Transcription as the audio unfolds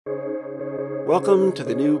Welcome to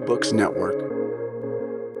the New Books Network.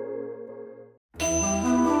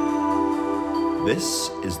 This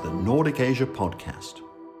is the Nordic Asia Podcast.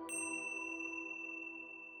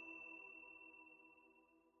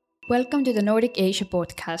 Welcome to the Nordic Asia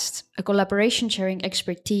Podcast, a collaboration sharing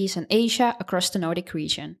expertise on Asia across the Nordic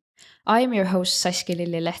region. I am your host Saskia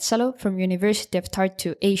Lilli-Lehtsalu from University of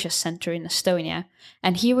Tartu Asia Center in Estonia,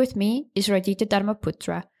 and here with me is Raditya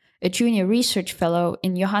Dharmaputra, a junior research fellow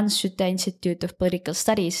in Johan Skytte Institute of Political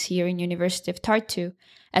Studies here in University of Tartu,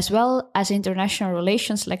 as well as international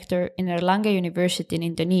relations lecturer in Erlangga University in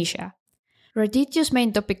Indonesia. Raditya's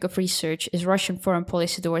main topic of research is Russian foreign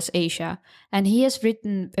policy towards Asia, and he has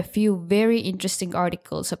written a few very interesting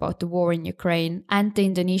articles about the war in Ukraine and the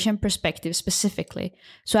Indonesian perspective specifically,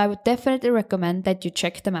 so I would definitely recommend that you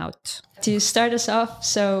check them out. To start us off,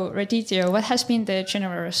 so Raditya, what has been the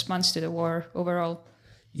general response to the war overall?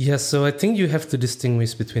 Yes, so I think you have to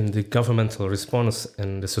distinguish between the governmental response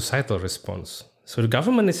and the societal response. So the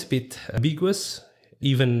government is a bit ambiguous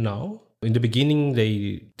even now. In the beginning,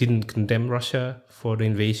 they didn't condemn Russia for the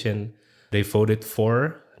invasion. They voted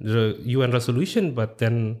for the UN resolution, but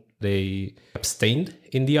then they abstained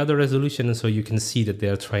in the other resolution. And so you can see that they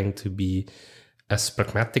are trying to be as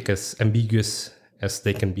pragmatic, as ambiguous as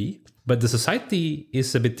they can be. But the society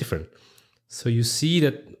is a bit different. So you see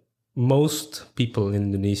that most people in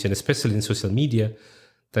Indonesia, and especially in social media,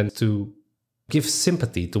 tend to give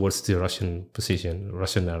sympathy towards the Russian position,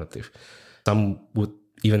 Russian narrative. Some would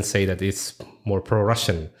even say that it's more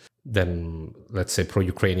pro-Russian than, let's say,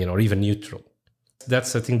 pro-Ukrainian or even neutral.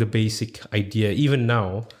 That's, I think, the basic idea. Even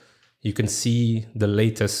now, you can see the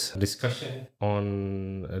latest discussion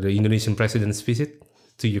on the Indonesian president's visit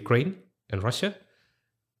to Ukraine and Russia,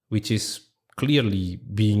 which is clearly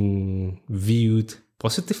being viewed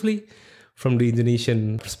positively from the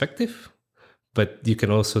Indonesian perspective. But you can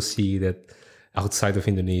also see that outside of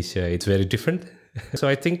Indonesia, it's very different. So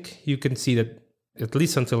I think you can see that at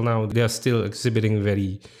least until now, they are still exhibiting a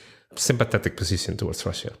very sympathetic position towards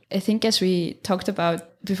Russia. I think as we talked about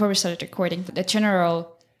before we started recording, the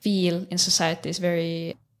general feel in society is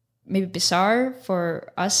very maybe bizarre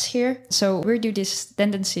for us here. So where do this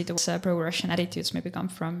tendency towards pro-Russian attitudes maybe come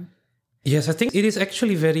from? Yes, I think it is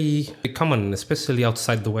actually very common, especially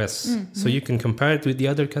outside the West. Mm-hmm. So you can compare it with the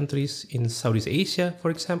other countries in Southeast Asia,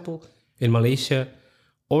 for example, in Malaysia,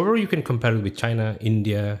 or you can compare it with China,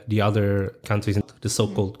 India, the other countries in the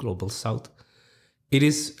so-called global South. It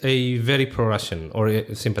is a very pro-Russian or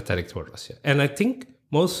sympathetic toward Russia. And I think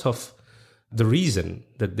most of the reason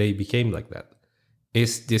that they became like that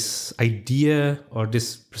is this idea or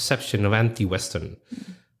this perception of anti-Western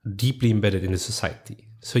deeply embedded in the society.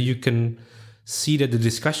 So you can see that the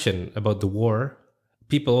discussion about the war,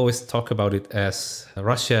 people always talk about it as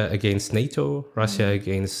Russia against NATO, Russia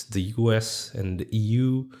against the US and the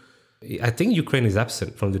EU. I think Ukraine is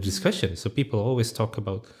absent from the discussion. So people always talk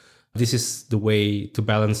about this is the way to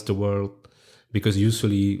balance the world because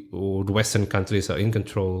usually the Western countries are in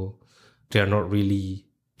control. They are not really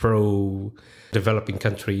pro-developing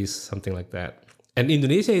countries, something like that. And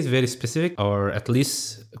Indonesia is very specific, or at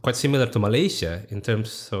least quite similar to Malaysia in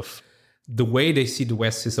terms of the way they see the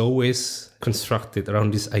West is always constructed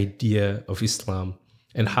around this idea of Islam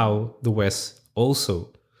and how the West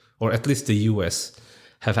also, or at least the US,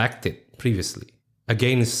 have acted previously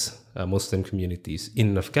against Muslim communities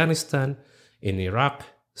in Afghanistan, in Iraq.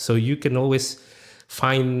 So you can always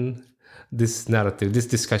find this narrative, this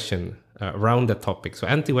discussion around that topic. So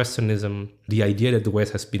anti-Westernism, the idea that the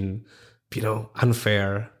West has been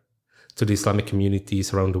unfair to the Islamic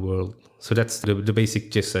communities around the world. So that's the basic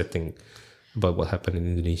gist, I think, about what happened in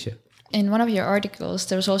Indonesia. In one of your articles,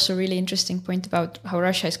 there was also a really interesting point about how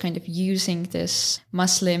Russia is kind of using this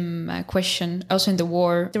Muslim question. Also in the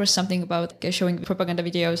war, there was something about showing propaganda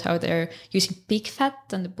videos, how they're using pig fat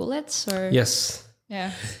on the bullets. Or Yes.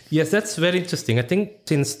 Yeah. Yes, that's very interesting. I think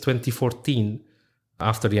since 2014,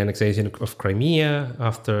 after the annexation of Crimea,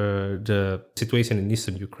 after the situation in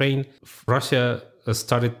eastern Ukraine, Russia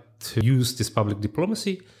started to use this public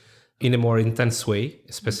diplomacy in a more intense way,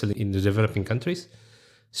 especially in the developing countries.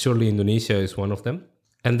 Surely Indonesia is one of them.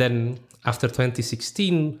 And then after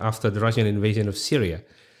 2016, after the Russian invasion of Syria,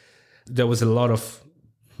 there was a lot of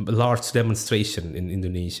large demonstration in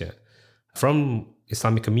Indonesia from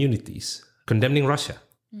Islamic communities condemning Russia.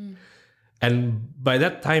 And by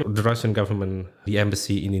that time, the Russian government, the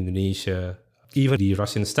embassy in Indonesia, even the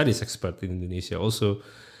Russian studies expert in Indonesia also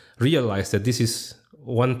realized that this is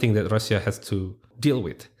one thing that Russia has to deal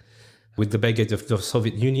with the baggage of the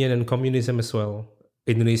Soviet Union and communism as well.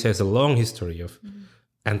 Indonesia has a long history of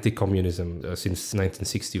anti-communism since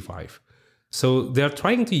 1965. So they are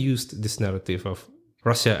trying to use this narrative of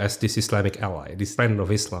Russia as this Islamic ally, this friend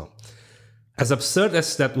of Islam. As absurd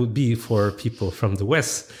as that would be for people from the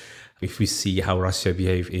West, if we see how Russia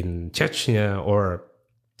behaved in Chechnya or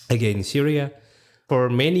again Syria, for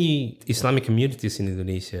many Islamic communities in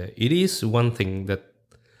Indonesia, it is one thing that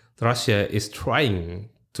Russia is trying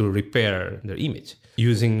to repair their image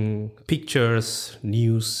using pictures,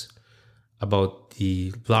 news about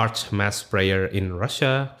the large mass prayer in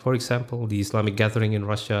Russia, for example, the Islamic gathering in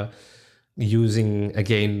Russia, using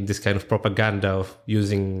again this kind of propaganda of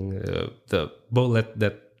using the bullet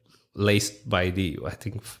that laced by the, I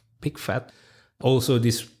think, pig fat. Also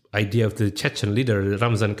this idea of the Chechen leader,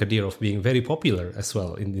 Ramzan Kadyrov, being very popular as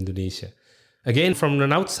well in Indonesia. Again, from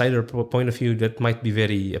an outsider point of view, that might be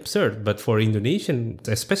very absurd, but for Indonesian,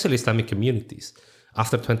 especially Islamic communities,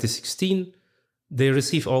 after 2016, they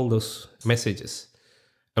receive all those messages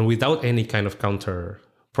and without any kind of counter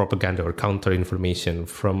propaganda or counter information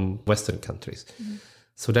from Western countries. Mm-hmm.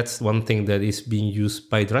 So that's one thing that is being used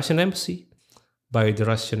by the Russian embassy, by the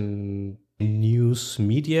Russian news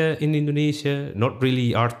media in Indonesia, not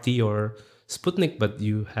really RT or Sputnik, but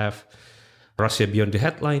you have Russia Beyond the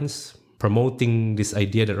Headlines promoting this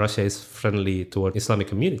idea that Russia is friendly toward Islamic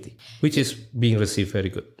community, which is being received very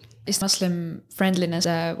good. Is Muslim friendliness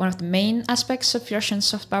one of the main aspects of Russian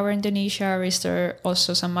soft power in Indonesia, or is there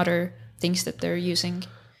also some other things that they're using?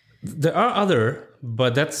 There are other,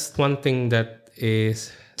 but that's one thing that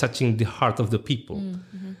is touching the heart of the people.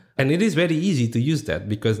 Mm-hmm. And it is very easy to use that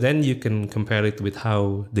because then you can compare it with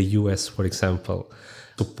how the US, for example,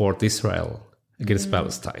 support Israel against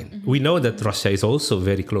Palestine. Mm-hmm. We know that Russia is also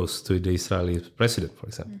very close to the Israeli president, for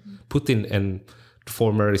example. Mm-hmm. Putin and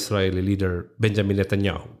former Israeli leader Benjamin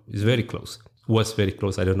Netanyahu is very close. Was very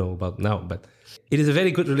close, I don't know about now, but it is a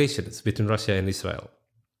very good relations between Russia and Israel.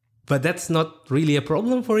 But that's not really a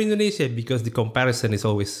problem for Indonesia because the comparison is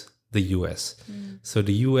always the US. Mm. So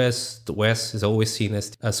the US, the West is always seen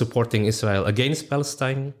as supporting Israel against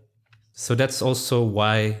Palestine. So that's also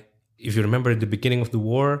why, if you remember at the beginning of the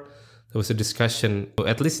war, there was a discussion,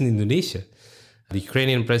 at least in Indonesia, the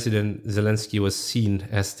Ukrainian president Zelensky was seen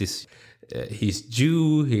as this, he's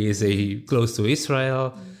Jew, he is close to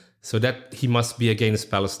Israel, so that he must be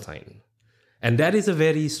against Palestine. And that is a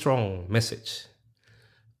very strong message.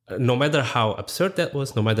 No matter how absurd that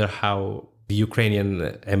was, no matter how the Ukrainian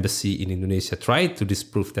embassy in Indonesia tried to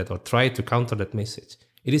disprove that or tried to counter that message,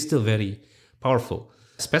 it is still very powerful,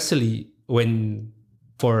 especially when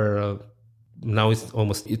for now it's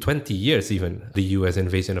almost 20 years even, the US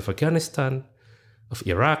invasion of Afghanistan, of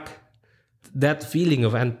Iraq, that feeling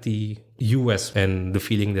of anti-US and the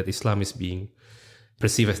feeling that Islam is being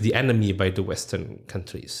perceived as the enemy by the Western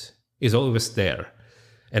countries is always there.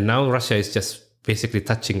 And now Russia is just basically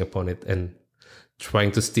touching upon it and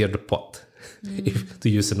trying to steer the pot, if to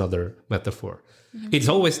use another metaphor. Mm-hmm. It's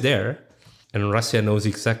always there, and Russia knows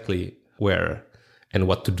exactly where and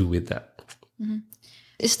what to do with that. Mm-hmm.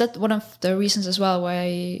 Is that one of the reasons as well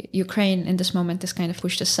why Ukraine in this moment is kind of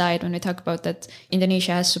pushed aside when we talk about that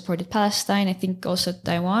Indonesia has supported Palestine, I think also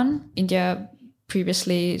Taiwan, India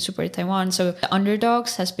previously supported Taiwan. So the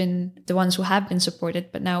underdogs has been the ones who have been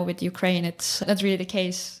supported, but now with Ukraine, it's not really the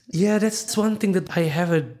case. Yeah, that's one thing that I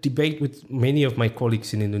have a debate with many of my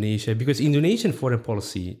colleagues in Indonesia, because Indonesian foreign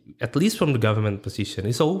policy, at least from the government position,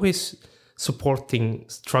 is always supporting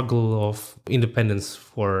struggle of independence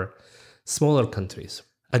for smaller countries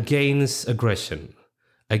against aggression,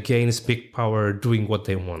 against big power doing what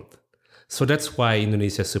they want. So that's why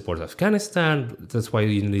Indonesia supports Afghanistan. That's why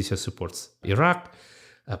Indonesia supports Iraq,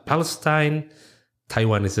 Palestine.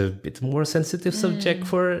 Taiwan is a bit more sensitive subject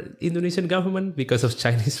for Indonesian government because of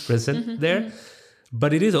Chinese presence there.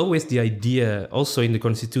 But it is always the idea also in the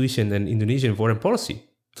constitution and Indonesian foreign policy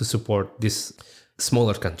to support these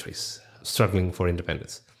smaller countries struggling for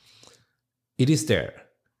independence. It is there.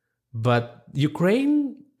 But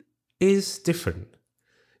Ukraine is different.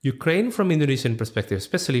 Ukraine, from Indonesian perspective,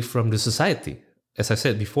 especially from the society, as I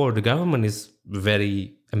said before, the government is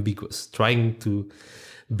very ambiguous, trying to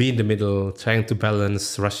be in the middle, trying to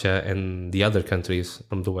balance Russia and the other countries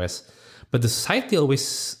from the West. But the society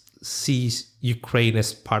always sees Ukraine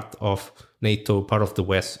as part of NATO, part of the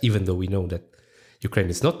West, even though we know that Ukraine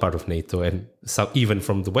is not part of NATO. And so even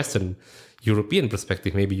from the Western European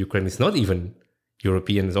perspective, maybe Ukraine is not even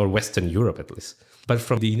European or Western Europe at least. But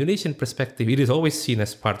from the Indonesian perspective, it is always seen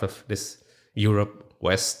as part of this Europe,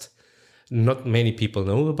 West. Not many people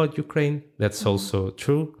know about Ukraine. That's also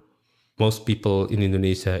true. Most people in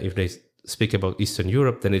Indonesia, if they speak about Eastern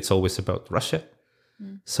Europe, then it's always about Russia.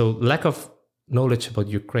 So lack of knowledge about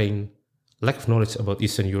Ukraine, lack of knowledge about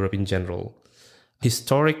Eastern Europe in general,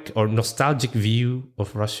 historic or nostalgic view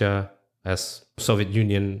of Russia as Soviet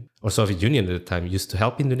Union at the time used to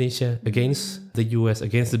help Indonesia against the US,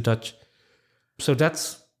 against the Dutch. So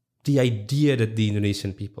that's the idea that the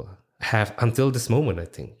Indonesian people have until this moment, I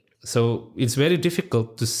think. So it's very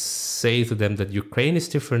difficult to say to them that Ukraine is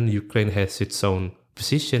different. Ukraine has its own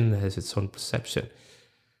position, has its own perception,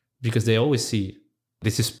 because they always see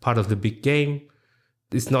this is part of the big game.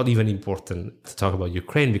 It's not even important to talk about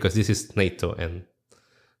Ukraine because this is NATO and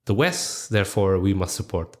the West, therefore we must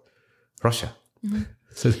support Russia. Mm-hmm.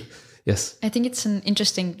 So, yes. I think it's an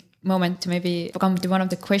interesting moment to maybe come to one of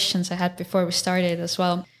the questions I had before we started as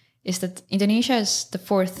well, is that Indonesia is the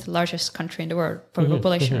 4th largest country in the world for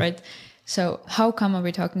population, right? So how come are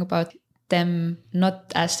we talking about them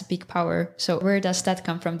not as the big power? So where does that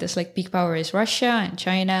come from? This like big power is Russia and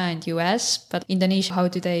China and US, but Indonesia, how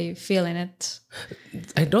do they feel in it?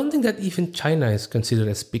 I don't think that even China is considered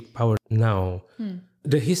as big power now.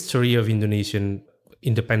 The history of Indonesian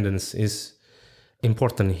independence is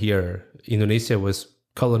important here. Indonesia was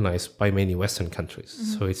colonized by many Western countries.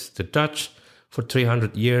 So it's the Dutch for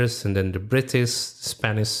 300 years, and then the British,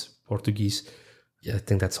 Spanish, Portuguese. Yeah, I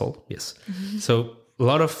think that's all. Yes. So a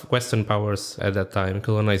lot of Western powers at that time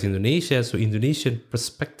colonized Indonesia. So Indonesian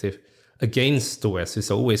perspective against the West is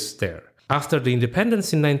always there. After the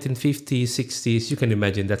independence in 1950s, 60s, you can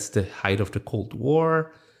imagine that's the height of the Cold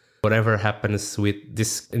War. Whatever happens with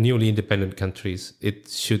these newly independent countries, it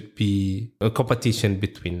should be a competition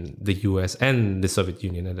between the US and the Soviet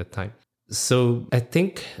Union at that time. So I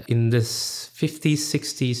think in the 50s,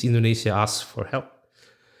 60s, Indonesia asked for help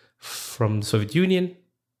from the Soviet Union,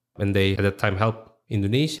 and they at that time helped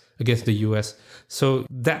Indonesia against the US. So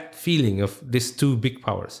that feeling of these two big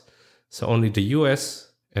powers, so only the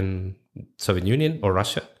US and Soviet Union or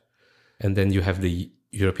Russia, and then you have the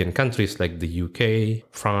European countries like the UK,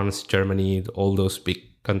 France, Germany, all those big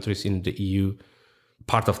countries in the EU,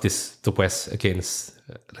 part of this, the West against,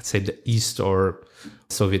 let's say, the East or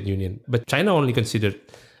Soviet Union. But China only considered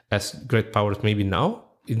as great powers maybe now,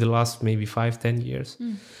 in the last maybe 5-10 years.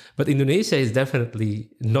 But Indonesia is definitely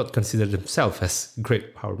not considered themselves as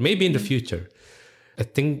great power. Maybe in the future. I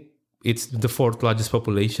think it's the 4th largest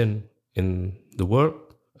population in the world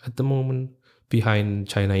at the moment, behind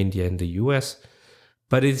China, India, and the US.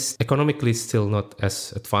 But it's economically still not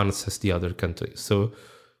as advanced as the other countries. So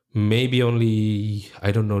maybe only,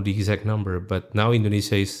 I don't know the exact number, but now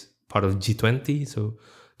Indonesia is part of G20, so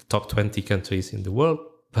the top 20 countries in the world,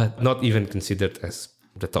 but not even considered as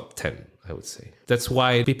the top 10, I would say. That's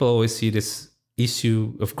why people always see this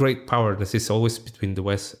issue of great power. This is always between the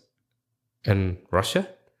West and Russia.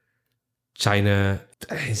 China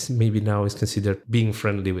is maybe now is considered being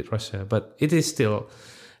friendly with Russia, but it is still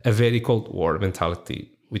a very Cold War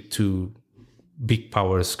mentality with two big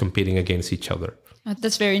powers competing against each other.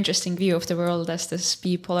 That's a very interesting view of the world as this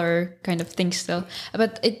bipolar kind of thing still.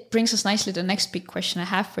 But it brings us nicely to the next big question I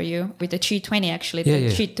have for you with the G20 actually. The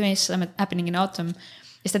G20 summit happening in autumn,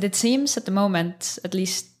 is that it seems at the moment, at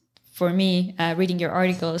least for me, reading your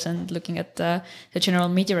articles and looking at the general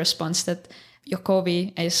media response, that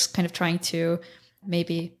Jokowi is kind of trying to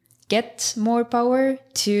maybe get more power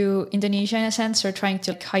to Indonesia in a sense, or trying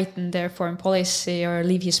to heighten their foreign policy or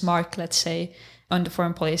leave his mark, let's say, on the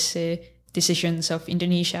foreign policy decisions of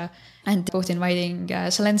Indonesia, and both inviting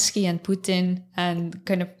Zelensky and Putin and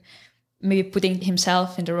kind of maybe putting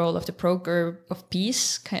himself in the role of the broker of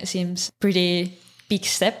peace kind of seems pretty big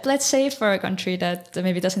step, let's say, for a country that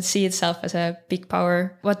maybe doesn't see itself as a big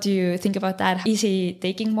power. What do you think about that? Is he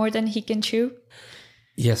taking more than he can chew?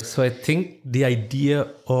 Yes, so I think the idea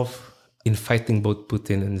of inviting both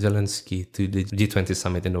Putin and Zelensky to the G20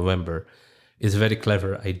 summit in November is a very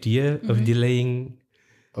clever idea of delaying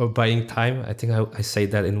or buying time. I think I say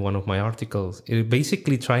that in one of my articles. It's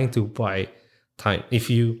basically trying to buy time. If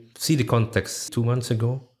you see the context, 2 months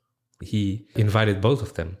ago, he invited both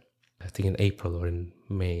of them, I think in April or in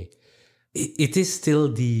May. It is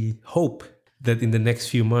still the hope that in the next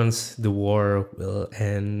few months, the war will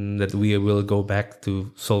end, that we will go back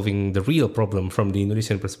to solving the real problem from the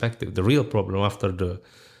Indonesian perspective. The real problem after the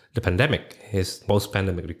pandemic is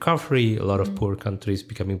post-pandemic recovery, a lot of poor countries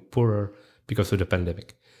becoming poorer because of the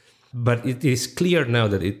pandemic. But it is clear now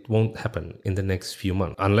that it won't happen in the next few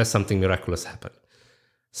months unless something miraculous happens.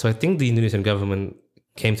 So I think the Indonesian government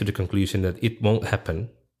came to the conclusion that it won't happen,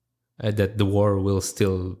 that the war will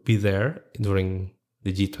still be there during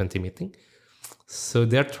the G20 meeting. So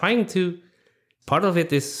they're trying to, part of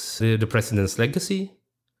it is the president's legacy,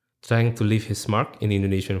 trying to leave his mark in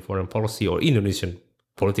Indonesian foreign policy or Indonesian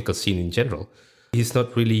political scene in general. He's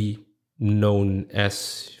not really known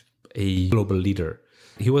as a global leader.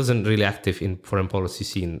 He wasn't really active in foreign policy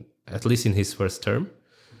scene, at least in his first term.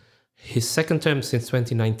 His second term since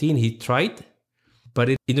 2019, he tried, but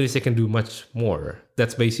Indonesia can do much more.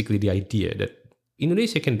 That's basically the idea, that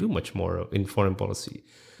Indonesia can do much more in foreign policy.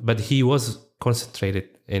 But he was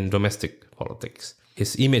concentrated in domestic politics.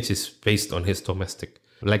 His image is based on his domestic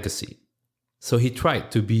legacy. So he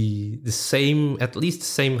tried to be the same, at least the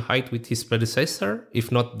same height with his predecessor,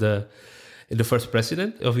 if not the first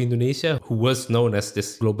president of Indonesia, who was known as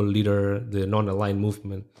this global leader, the non-aligned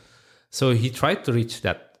movement. So he tried to reach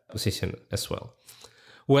that position as well.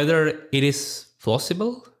 Whether it is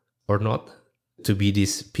plausible or not to be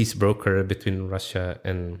this peace broker between Russia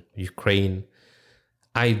and Ukraine,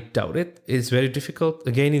 I doubt it. It's very difficult.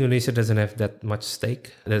 Again, Indonesia doesn't have that much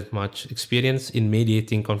stake, that much experience in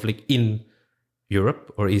mediating conflict in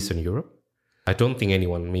Europe or Eastern Europe. I don't think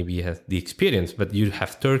anyone maybe has the experience, but you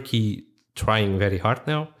have Turkey trying very hard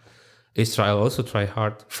now. Israel also tried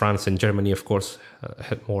hard. France and Germany, of course,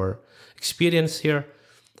 had more experience here.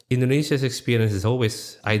 Indonesia's experience is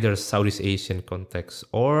always either Southeast Asian context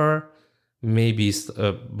or maybe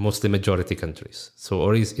Muslim majority countries,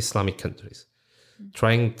 or Islamic countries.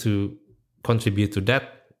 Trying to contribute to that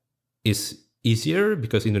is easier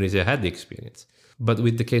because Indonesia had the experience. But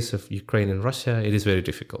with the case of Ukraine and Russia, it is very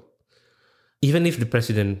difficult. Even if the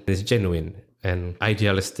president is genuine and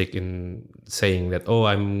idealistic in saying that,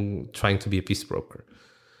 I'm trying to be a peace broker,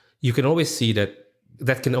 you can always see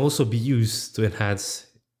that can also be used to enhance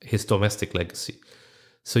his domestic legacy.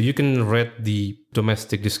 So you can read the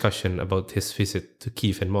domestic discussion about his visit to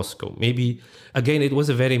Kyiv and Moscow. Maybe, again, it was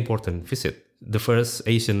a very important visit. The first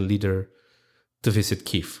Asian leader to visit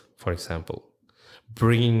Kyiv, for example,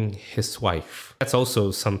 bringing his wife. That's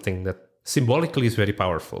also something that symbolically is very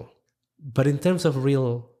powerful. But in terms of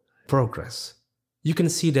real progress, you can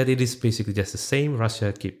see that it is basically just the same.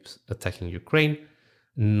 Russia keeps attacking Ukraine.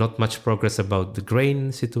 Not much progress about the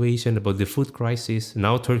grain situation, about the food crisis.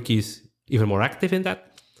 Now Turkey is even more active in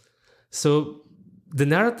that. So the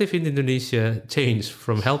narrative in Indonesia changed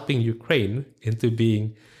from helping Ukraine into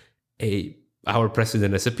being our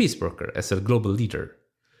president as a peace broker, as a global leader,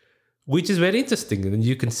 which is very interesting. And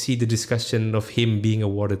you can see the discussion of him being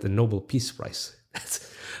awarded a Nobel Peace Prize.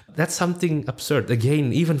 That's something absurd.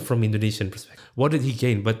 Again, even from Indonesian perspective, what did he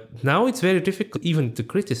gain? But now it's very difficult even to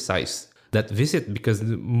criticize that visit because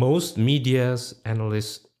most media's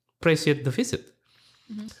analysts appreciate the visit,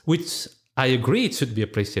 which I agree it should be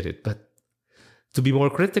appreciated. But to be more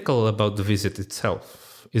critical about the visit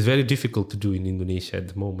itself is very difficult to do in Indonesia at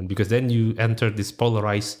the moment, because then you enter this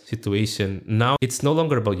polarized situation. Now it's no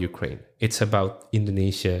longer about Ukraine. It's about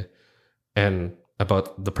Indonesia and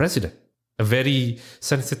about the president. A very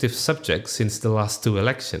sensitive subject since the last two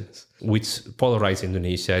elections, which polarized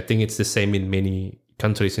Indonesia. I think it's the same in many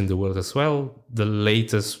countries in the world as well. The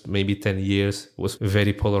latest, maybe 10 years, was a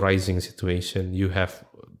very polarizing situation. You have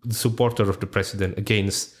the supporter of the president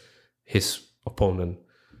against his opponent,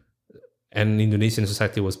 and Indonesian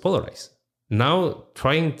society was polarized. Now,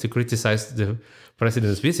 trying to criticize the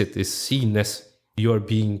president's visit is seen as you are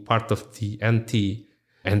being part of the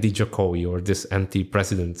anti-Jokowi or this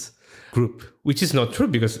anti-president group, which is not true,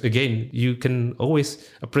 because again, you can always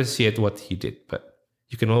appreciate what he did, but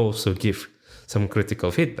you can also give some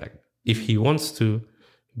critical feedback. If he wants to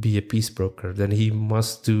be a peace broker, then he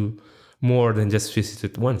must do more than just visit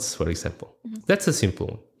it once, for example. That's a simple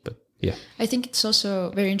one, but yeah. I think it's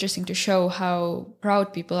also very interesting to show how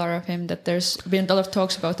proud people are of him, that there's been a lot of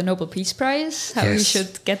talks about the Nobel Peace Prize, how he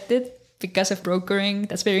should get it because of brokering.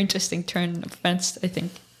 That's a very interesting turn of events, I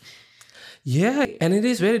think. Yeah, and it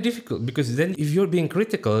is very difficult, because then if you're being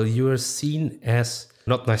critical, you are seen as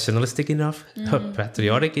not nationalistic enough, not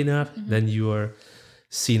patriotic enough. Then you are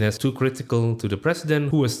seen as too critical to the president,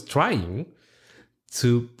 who was trying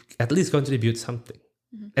to at least contribute something.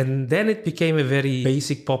 And then it became a very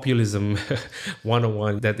basic populism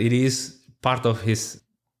 101, that it is part of his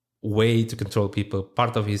way to control people,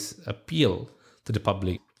 part of his appeal to the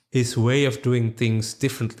public, his way of doing things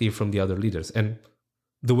differently from the other leaders. And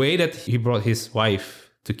the way that he brought his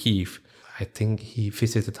wife to Kyiv, I think he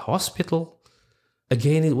visited hospital.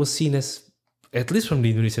 Again, it was seen as, at least from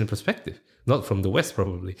the Indonesian perspective, not from the West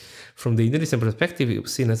probably, from the Indonesian perspective, it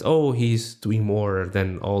was seen as, he's doing more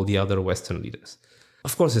than all the other Western leaders.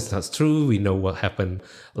 Of course, it's not true. We know what happened.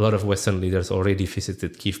 A lot of Western leaders already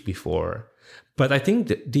visited Kyiv before. But I think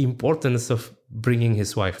the importance of bringing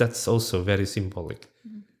his wife, that's also very symbolic.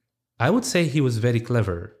 I would say he was very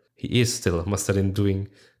clever. He is still a master in doing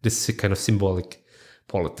this kind of symbolic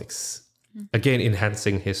politics. Again,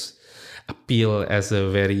 enhancing his appeal as a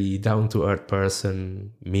very down-to-earth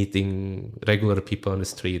person, meeting regular people on the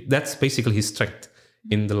street. That's basically his strength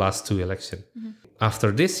in the last 2 elections.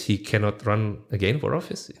 After this, he cannot run again for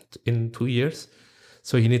office in 2 years.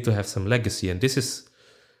 So he need to have some legacy. And this is,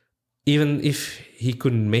 even if he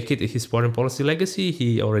couldn't make it his foreign policy legacy,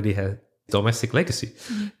 he already had domestic legacy.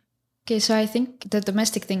 Okay, so I think the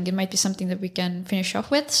domestic thing, it might be something that we can finish off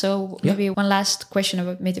with. So maybe one last question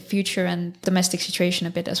about maybe the future and domestic situation a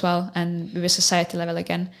bit as well, and maybe society level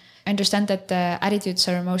again. I understand that the attitudes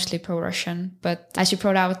are mostly pro-Russian, but as you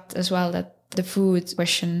brought out as well, that the food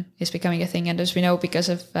question is becoming a thing. And as we know, because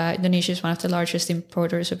of Indonesia is one of the largest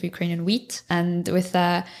importers of Ukrainian wheat. And with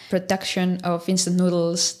the production of instant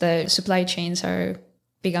noodles, the supply chains are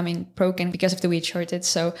becoming broken because of the wheat shortage.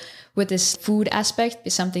 So would this food aspect be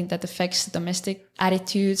something that affects the domestic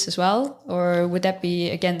attitudes as well? Or would that be,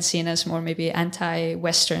 again, seen as more maybe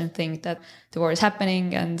anti-Western thing, that the war is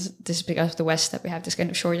happening and this is because of the West that we have this kind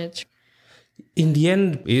of shortage? In the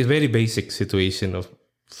end, it's a very basic situation of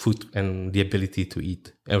food and the ability to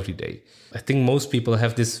eat every day. I think most people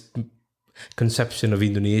have this conception of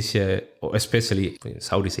Indonesia, or especially in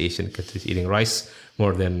Southeast Asian countries, eating rice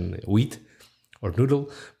more than wheat or noodle.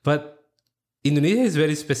 But Indonesia is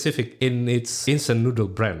very specific in its instant noodle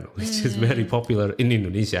brand, which is very popular in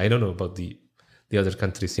Indonesia. I don't know about the other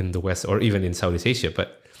countries in the West or even in Southeast Asia,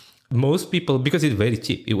 but most people, because it's very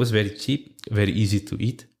cheap, it was very cheap, very easy to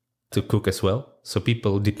eat, to cook as well. So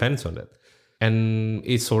people depend on that. And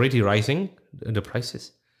it's already rising, the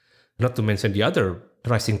prices. Not to mention the other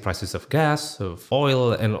rising prices of gas, of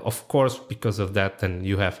oil, and of course, because of that, then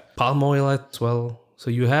you have palm oil as well.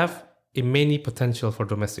 So you have many potential for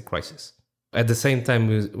domestic crisis. At the same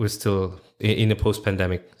time, we're still in a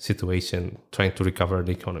post-pandemic situation, trying to recover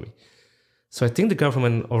the economy. So I think the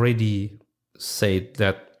government already said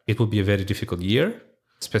that it will be a very difficult year,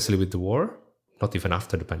 especially with the war. Not even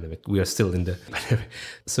after the pandemic. We are still in the pandemic.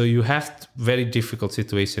 So you have very difficult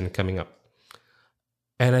situation coming up.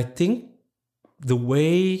 And I think the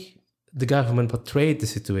way the government portrayed the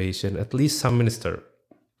situation, at least some minister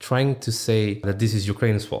trying to say that this is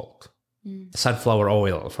Ukraine's fault. Sunflower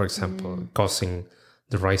oil, for example, causing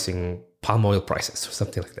the rising palm oil prices or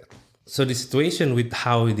something like that. So the situation with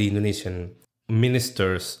how the Indonesian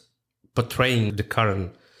ministers portraying the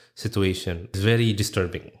current situation is very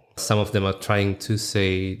disturbing. Some of them are trying to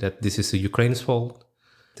say that this is Ukraine's fault,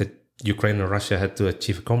 that Ukraine and Russia had to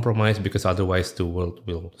achieve a compromise because otherwise the world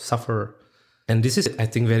will suffer. And this is, I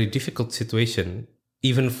think, very difficult situation,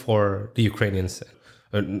 even for the Ukrainians,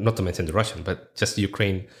 not to mention the Russian, but just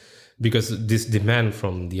Ukraine, because this demand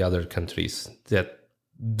from the other countries that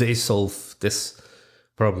they solve this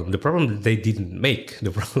problem. The problem that they didn't make,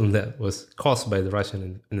 the problem that was caused by the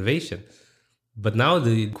Russian invasion. But now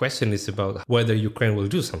the question is about whether Ukraine will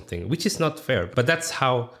do something, which is not fair. But that's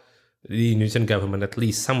how the Indonesian government, at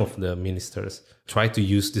least some of the ministers, try to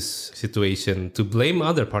use this situation to blame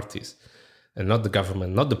other parties. And not the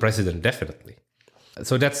government, not the president, definitely.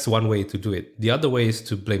 So that's one way to do it. The other way is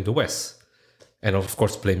to blame the West. And of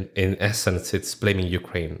course, blame, in essence, it's blaming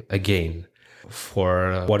Ukraine again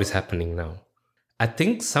for what is happening now. I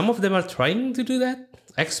think some of them are trying to do that.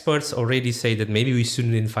 Experts already say that maybe we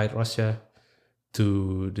shouldn't invite Russia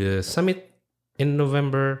to the summit in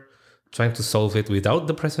November, trying to solve it without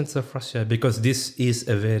the presence of Russia, because this is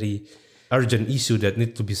a very urgent issue that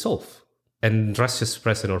needs to be solved. And Russia's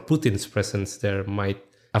presence or Putin's presence there might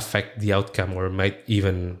affect the outcome or might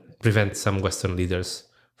even prevent some Western leaders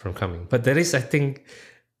from coming. But there is, I think,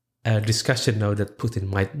 a discussion now that Putin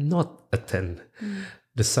might not attend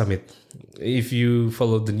the summit. If you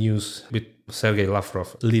follow the news with Sergei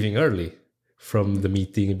Lavrov leaving early from the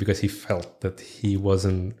meeting because he felt that he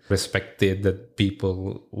wasn't respected, that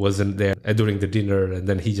people wasn't there during the dinner, and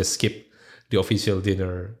then he just skipped the official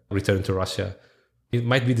dinner, returned to Russia. It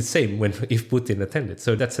might be the same if Putin attended.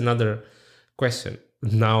 So that's another question.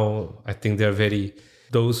 Now, I think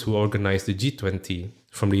those who organize the G20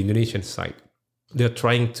 from the Indonesian side, they're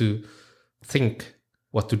trying to think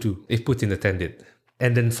what to do if Putin attended.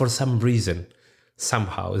 And then for some reason,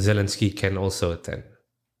 somehow Zelensky can also attend.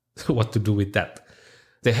 What to do with that?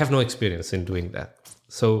 They have no experience in doing that.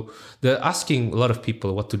 So they're asking a lot of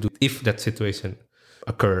people what to do if that situation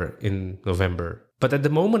occur in November. But at the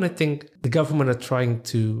moment, I think the government are trying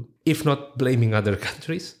to, if not blaming other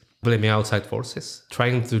countries, blaming outside forces,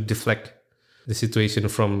 trying to deflect the situation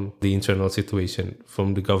from the internal situation,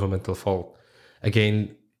 from the governmental fault.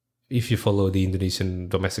 Again, if you follow the Indonesian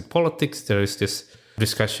domestic politics, there is this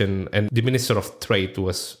discussion, and the Minister of Trade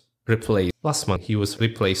was replaced. Last month, he was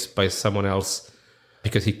replaced by someone else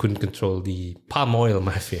because he couldn't control the palm oil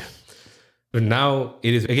mafia. But now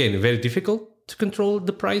it is, again, very difficult to control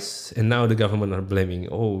the price. And now the government are blaming,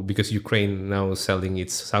 because Ukraine now is selling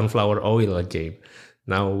its sunflower oil again.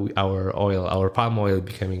 Now our palm oil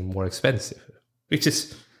becoming more expensive, which is,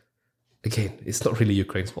 again, it's not really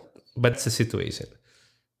Ukraine's fault, but it's a situation.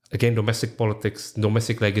 Again, domestic politics,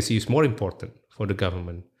 domestic legacy is more important for the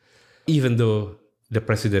government, even though the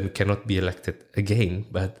president cannot be elected again,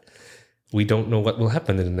 but we don't know what will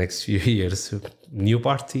happen in the next few years. New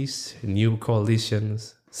parties, new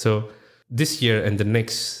coalitions. So this year and the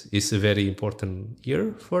next is a very important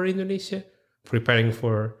year for Indonesia, preparing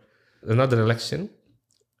for another election.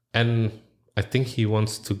 And I think he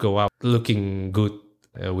wants to go out looking good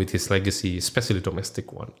with his legacy, especially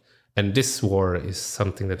domestic one. And this war is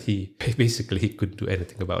something that he couldn't do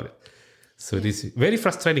anything about it. So it is very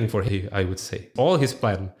frustrating for him, I would say. All his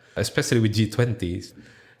plan, especially with G20,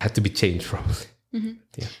 had to be changed probably. Mm-hmm.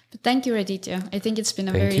 Yeah. But thank you, Raditya. I think it's been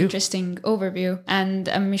a very interesting overview. And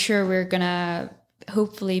I'm sure we're going to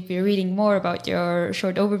hopefully be reading more about your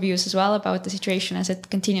short overviews as well about the situation as it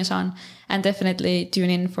continues on. And definitely tune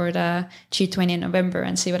in for the G20 in November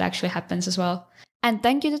and see what actually happens as well. And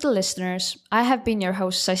thank you to the listeners. I have been your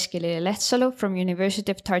host Saiskeli Lehtsalu from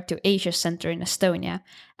University of Tartu Asia Center in Estonia.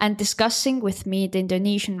 And discussing with me the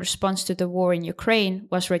Indonesian response to the war in Ukraine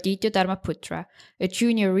was Raditya Dharmaputra, a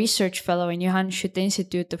junior research fellow in Johan Schutte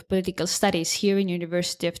Institute of Political Studies here in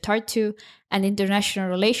University of Tartu and international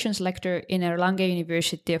relations lecturer in Erlangga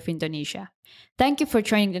University of Indonesia. Thank you for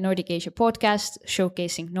joining the Nordic Asia podcast,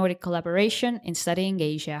 showcasing Nordic collaboration in studying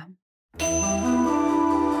Asia.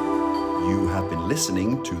 You have been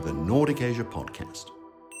listening to the Nordic Asia podcast.